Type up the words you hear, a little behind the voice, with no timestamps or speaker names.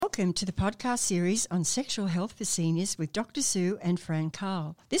Welcome to the podcast series on sexual health for seniors with Dr. Sue and Fran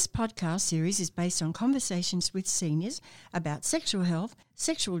Carl. This podcast series is based on conversations with seniors about sexual health,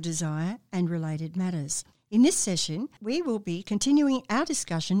 sexual desire and related matters. In this session, we will be continuing our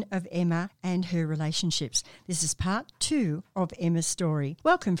discussion of Emma and her relationships. This is part 2 of Emma's story.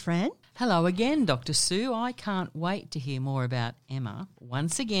 Welcome, Fran. Hello again, Dr. Sue. I can't wait to hear more about Emma.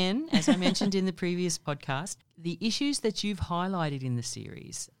 Once again, as I mentioned in the previous podcast, the issues that you've highlighted in the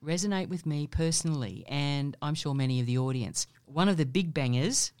series resonate with me personally, and I'm sure many of the audience. One of the big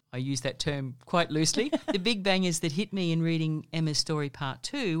bangers, I use that term quite loosely, the big bangers that hit me in reading Emma's story part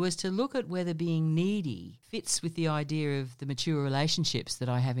 2 was to look at whether being needy fits with the idea of the mature relationships that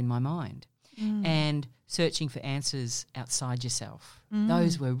I have in my mind. And searching for answers outside yourself.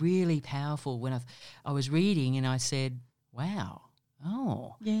 Those were really powerful when I was reading and I said, wow,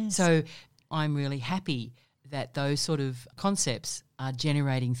 Yes. So I'm really happy that those sort of concepts are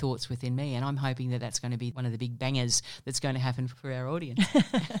generating thoughts within me, and I'm hoping that that's going to be one of the big bangers that's going to happen for our audience.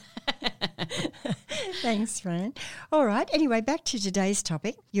 Thanks, Fran. All right, anyway, back to today's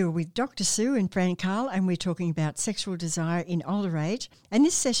topic. You're with Dr. Sue and Fran Carl, and we're talking about sexual desire in older age. And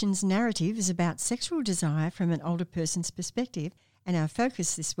this session's narrative is about sexual desire from an older person's perspective, and our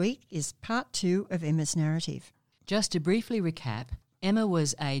focus this week is part 2 of Emma's narrative. Just to briefly recap, Emma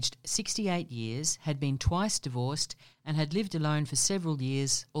was aged 68 years, had been twice divorced and had lived alone for several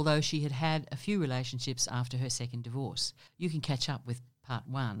years, although she had had a few relationships after her second divorce. You can catch up with part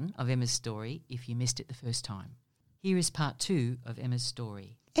 1 of Emma's story if you missed it the first time. Here is part 2 of Emma's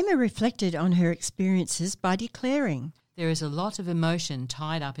story. Emma reflected on her experiences by declaring, There is a lot of emotion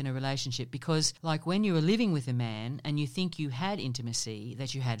tied up in a relationship because, like when you were living with a man and you think you had intimacy,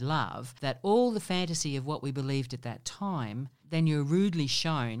 that you had love, that all the fantasy of what we believed at that time, then you're rudely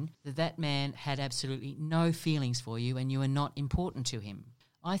shown that that man had absolutely no feelings for you and you are not important to him.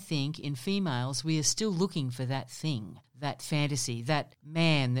 I think in females we are still looking for that thing, that fantasy, that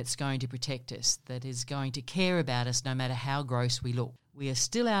man that's going to protect us, that is going to care about us no matter how gross we look. We are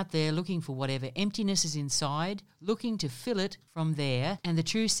still out there looking for whatever emptiness is inside, looking to fill it from there, and the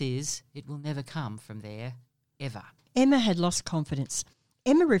truth is it will never come from there, ever. Emma had lost confidence.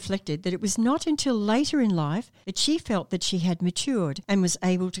 Emma reflected that it was not until later in life that she felt that she had matured and was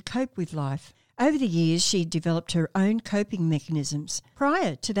able to cope with life. Over the years, she developed her own coping mechanisms.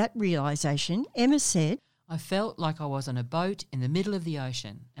 Prior to that realisation, Emma said, I felt like I was on a boat in the middle of the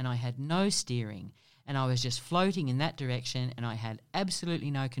ocean and I had no steering and I was just floating in that direction and I had absolutely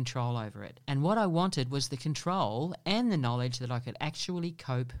no control over it. And what I wanted was the control and the knowledge that I could actually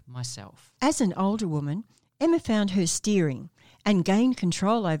cope myself. As an older woman, Emma found her steering and gained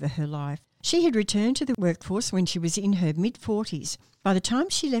control over her life. She had returned to the workforce when she was in her mid-40s. By the time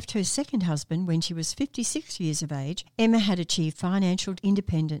she left her second husband when she was 56 years of age, Emma had achieved financial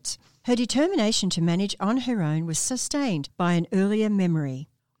independence. Her determination to manage on her own was sustained by an earlier memory.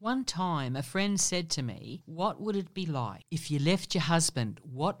 One time a friend said to me, what would it be like if you left your husband?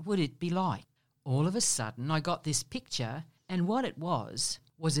 What would it be like? All of a sudden I got this picture, and what it was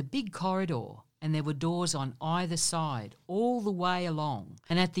a big corridor. And there were doors on either side, all the way along.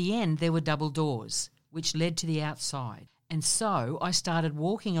 And at the end, there were double doors, which led to the outside. And so I started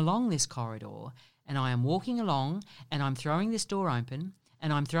walking along this corridor, and I am walking along, and I'm throwing this door open,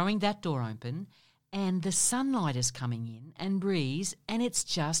 and I'm throwing that door open, and the sunlight is coming in and breeze, and it's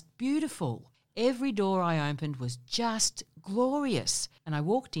just beautiful. Every door I opened was just glorious. And I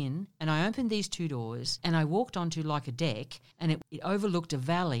walked in and I opened these 2 doors and I walked onto like a deck, and it overlooked a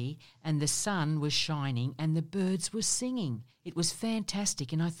valley, and the sun was shining and the birds were singing. It was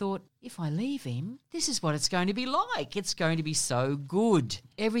fantastic, and I thought, if I leave him, this is what it's going to be like. It's going to be so good.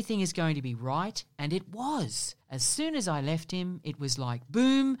 Everything is going to be right, and it was. As soon as I left him, it was like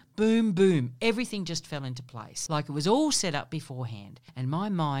boom, boom, boom. Everything just fell into place, like it was all set up beforehand, and my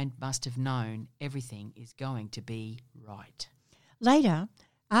mind must have known everything is going to be right. Later,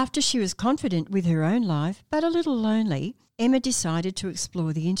 after she was confident with her own life but a little lonely, Emma decided to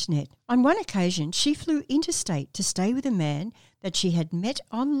explore the internet. On one occasion, she flew interstate to stay with a man that she had met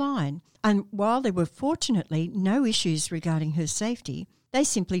online, and while there were fortunately no issues regarding her safety, they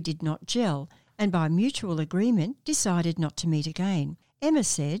simply did not gel, and by mutual agreement decided not to meet again. Emma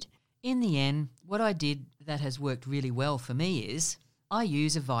said, In the end, what I did that has worked really well for me is I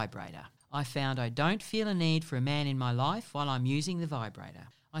use a vibrator. I found I don't feel a need for a man in my life while I'm using the vibrator.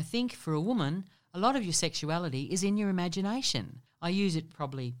 I think for a woman, a lot of your sexuality is in your imagination. I use it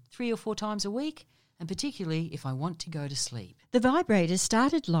probably 3 or 4 times a week, and particularly if I want to go to sleep. The vibrator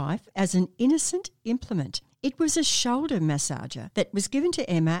started life as an innocent implement. It was a shoulder massager that was given to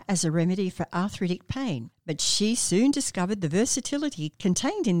Emma as a remedy for arthritic pain, but she soon discovered the versatility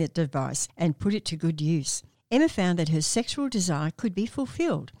contained in the device and put it to good use. Emma found that her sexual desire could be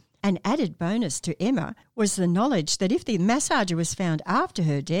fulfilled. An added bonus to Emma was the knowledge that if the massager was found after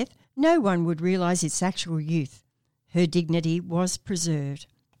her death, no one would realise its actual youth. Her dignity was preserved.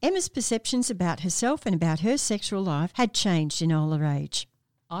 Emma's perceptions about herself and about her sexual life had changed in older age.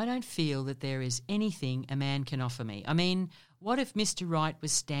 I don't feel that there is anything a man can offer me. I mean, what if Mr. Right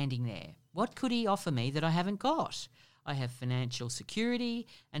was standing there? What could he offer me that I haven't got? I have financial security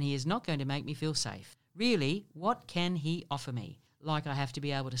and he is not going to make me feel safe. Really, what can he offer me? Like I have to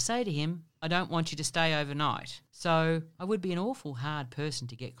be able to say to him, I don't want you to stay overnight. So I would be an awful hard person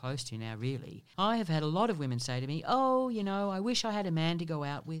to get close to now, really. I have had a lot of women say to me, oh, you know, I wish I had a man to go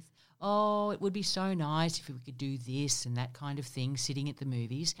out with. Oh, it would be so nice if we could do this and that kind of thing sitting at the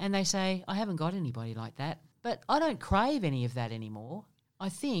movies. And they say, I haven't got anybody like that. But I don't crave any of that anymore. I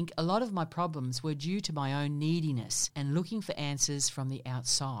think a lot of my problems were due to my own neediness and looking for answers from the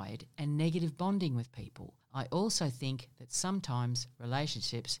outside and negative bonding with people. I also think that sometimes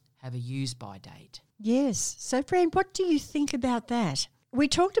relationships have a use-by date. Yes. So, Fran, what do you think about that? We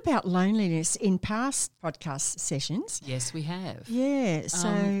talked about loneliness in past podcast sessions. Yes, we have. Yeah.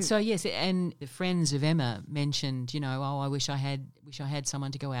 So yes, and the friends of Emma mentioned, you know, oh, I wish I had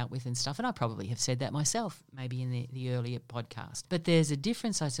someone to go out with and stuff, and I probably have said that myself, maybe in the earlier podcast. But there's a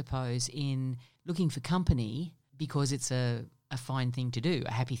difference, I suppose, in looking for company because it's a fine thing to do,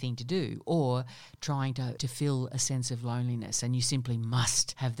 a happy thing to do, or trying to fill a sense of loneliness, and you simply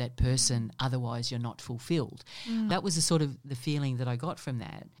must have that person, otherwise you're not fulfilled. That was the feeling that I got from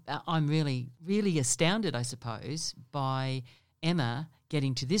that. I'm really, really astounded, I suppose, by Emma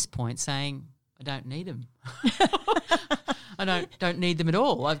getting to this point saying, I don't need them. I don't need them at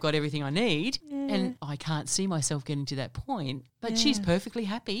all. I've got everything I need. Yeah. And I can't see myself getting to that point. But she's perfectly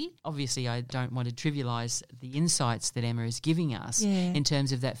happy. Obviously, I don't want to trivialise the insights that Emma is giving us in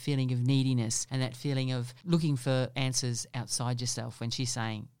terms of that feeling of neediness and that feeling of looking for answers outside yourself when she's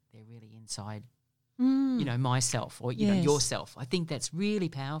saying they're really inside, you know, myself or, you know, yourself. I think that's really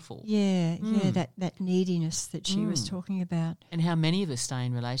powerful. Yeah, that neediness that she was talking about. And how many of us stay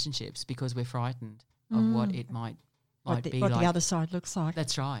in relationships because we're frightened of what it might what be the like. other side looks like.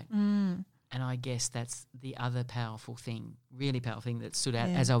 That's right. And I guess that's the other powerful thing, really powerful thing that stood out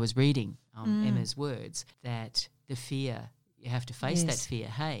as I was reading Emma's words, that the fear, you have to face that fear.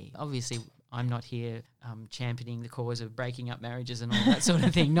 Hey, obviously I'm not here championing the cause of breaking up marriages and all that sort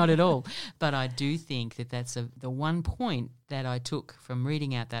of thing, not at all. But I do think that that's the one point that I took from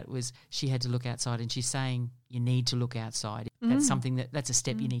reading out that was she had to look outside, and she's saying you need to look outside. That's something that's a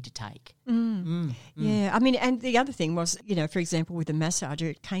step you need to take. Yeah, I mean, and the other thing was, you know, for example, with the massager,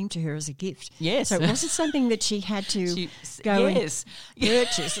 it came to her as a gift. Yes. So it wasn't something that she had to go and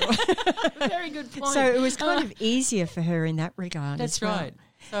purchase. Very good point. So it was kind of easier for her in that regard. That's as well. right.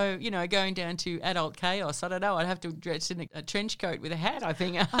 So, you know, going down to adult chaos, I don't know, I'd have to dress in a trench coat with a hat, I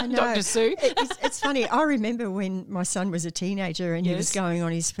think, I know. Dr. Sue. It's funny. I remember when my son was a teenager and he was going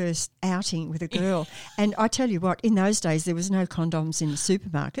on his first outing with a girl. And I tell you what, in those days there was no condoms in the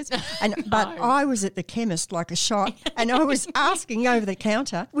supermarkets. But I was at the chemist like a shot, and I was asking over the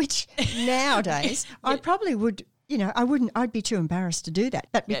counter, which nowadays I probably would. You know, I'd be too embarrassed to do that.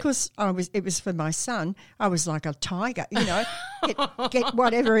 But because it was for my son, I was like a tiger, you know, get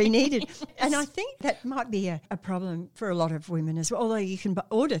whatever he needed. And I think that might be a problem for a lot of women as well, although you can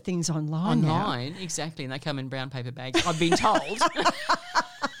order things online now. Exactly, and they come in brown paper bags, I've been told.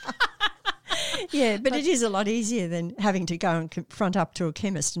 Yeah, but it is a lot easier than having to go and front up to a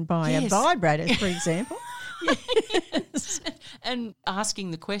chemist and buy a vibrator, for example. Yes. And asking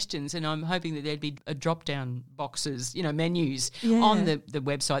the questions, and I'm hoping that there'd be a drop-down boxes, you know, menus on the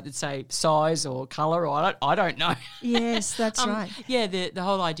website that say size or colour, or I don't know. Yes, that's right. Yeah, the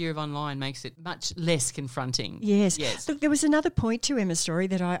whole idea of online makes it much less confronting. Yes. Look, there was another point to Emma's story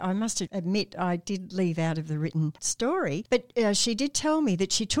that I must admit I did leave out of the written story, but she did tell me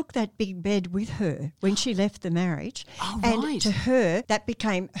that she took that big bed with her when she left the marriage. And to her, that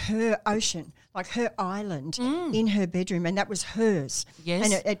became her ocean, like her island in her bedroom, and that was hers. Yes.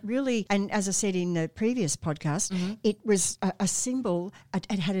 And it really, and as I said in the previous podcast, it was a symbol,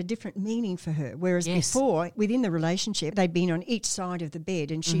 it had a different meaning for her, whereas before, within the relationship, they'd been on each side of the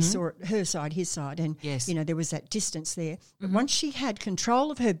bed, and she saw her side, his side, and, you know, there was that distance there. But once she had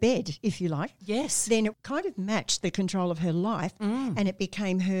control of her bed, if you like, then it kind of matched the control of her life, and it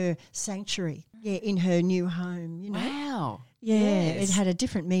became her sanctuary. Yeah, in her new home, you know. Wow. Yeah, Yes. it had a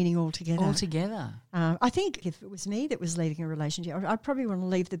different meaning altogether. I think if it was me that was leaving a relationship, I'd probably want to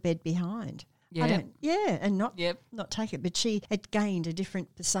leave the bed behind. Yeah. And not take it. But she had gained a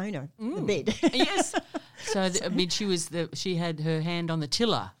different persona, the bed. Yes. So, she had her hand on the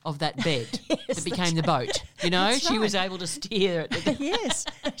tiller of that bed that became the boat. You know, That's she right. was able to steer it. Yes,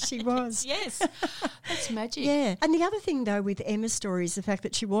 she was. Yes. That's magic. Yeah. And the other thing, though, with Emma's story is the fact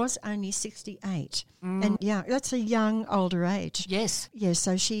that she was only 68. And, that's a young, older age. Yes. Yeah,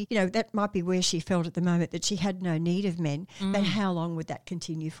 so she, that might be where she felt at the moment that she had no need of men. But how long would that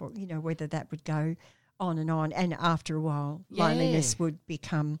continue for, whether that would go on. And after a while, loneliness would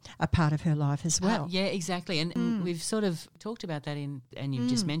become a part of her life as well. Yeah, exactly. And we've sort of talked about that and you've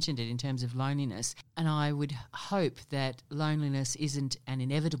just mentioned it in terms of loneliness. And I would hope that loneliness isn't an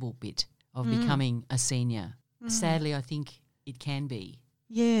inevitable bit of becoming a senior. Sadly, I think it can be.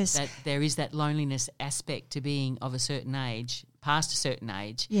 Yes. That there is that loneliness aspect to being of a certain age, past a certain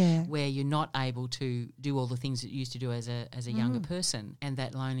age, where you're not able to do all the things that you used to do as a younger person. And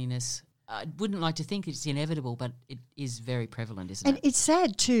that loneliness, I wouldn't like to think it's inevitable, but it is very prevalent, isn't it? And it's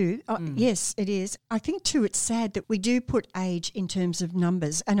sad too. Yes, it is. I think too it's sad that we do put age in terms of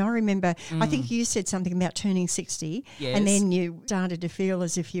numbers. And I remember, I think you said something about turning 60 and then you started to feel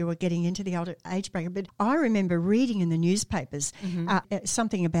as if you were getting into the older age bracket. But I remember reading in the newspapers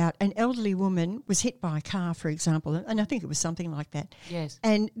something about an elderly woman was hit by a car, for example, and I think it was something like that. Yes.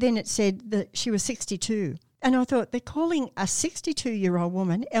 And then it said that she was 62. And I thought, they're calling a 62-year-old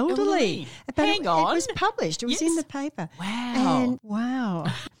woman elderly. But Hang on. It was published. It was in the paper. Wow. And wow.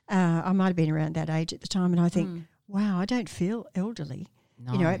 I might have been around that age at the time, and I think, wow, I don't feel elderly.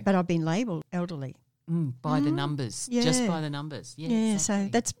 No. But I've been labelled elderly. By the numbers. Yeah. Just by the numbers. Yeah,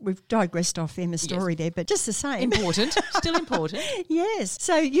 exactly. So we've digressed off Emma's story there, but just the same. Important. Still important. Yes.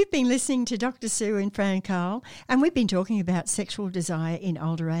 So you've been listening to Dr Sue and Fran Carl, and we've been talking about sexual desire in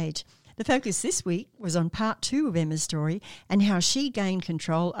older age. The focus this week was on part 2 of Emma's story and how she gained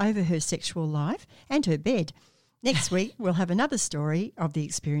control over her sexual life and her bed. Next week, we'll have another story of the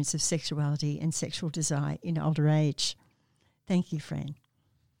experience of sexuality and sexual desire in older age. Thank you, Fran.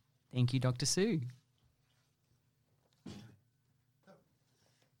 Thank you, Dr. Sue.